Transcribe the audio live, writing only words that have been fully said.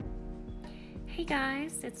Hey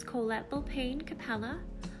guys, it's Colette Bulpain Capella,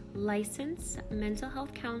 licensed mental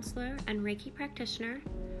health counselor and Reiki practitioner,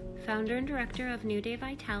 founder and director of New Day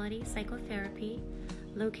Vitality Psychotherapy,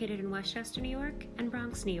 located in Westchester, New York and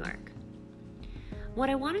Bronx, New York. What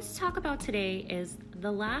I wanted to talk about today is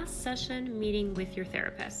the last session meeting with your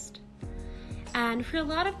therapist. And for a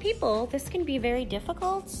lot of people, this can be very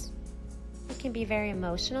difficult. It can be very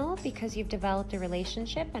emotional because you've developed a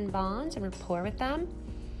relationship and bond and rapport with them.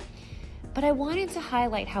 But I wanted to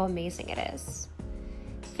highlight how amazing it is.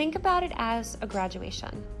 Think about it as a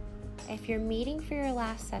graduation. If you're meeting for your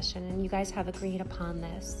last session and you guys have agreed upon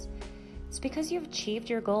this, it's because you've achieved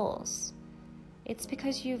your goals. It's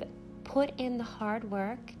because you've put in the hard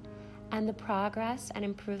work and the progress and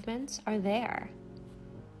improvements are there.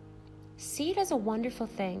 See it as a wonderful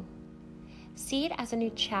thing. See it as a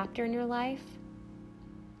new chapter in your life.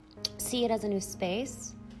 See it as a new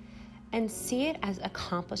space. And see it as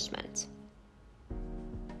accomplishment.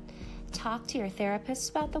 Talk to your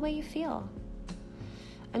therapist about the way you feel.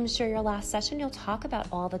 I'm sure your last session you'll talk about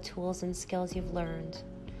all the tools and skills you've learned.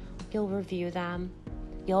 You'll review them.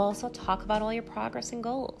 You'll also talk about all your progress and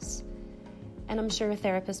goals. And I'm sure your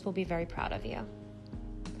therapist will be very proud of you.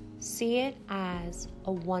 See it as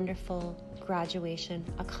a wonderful graduation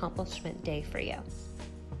accomplishment day for you.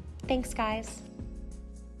 Thanks, guys.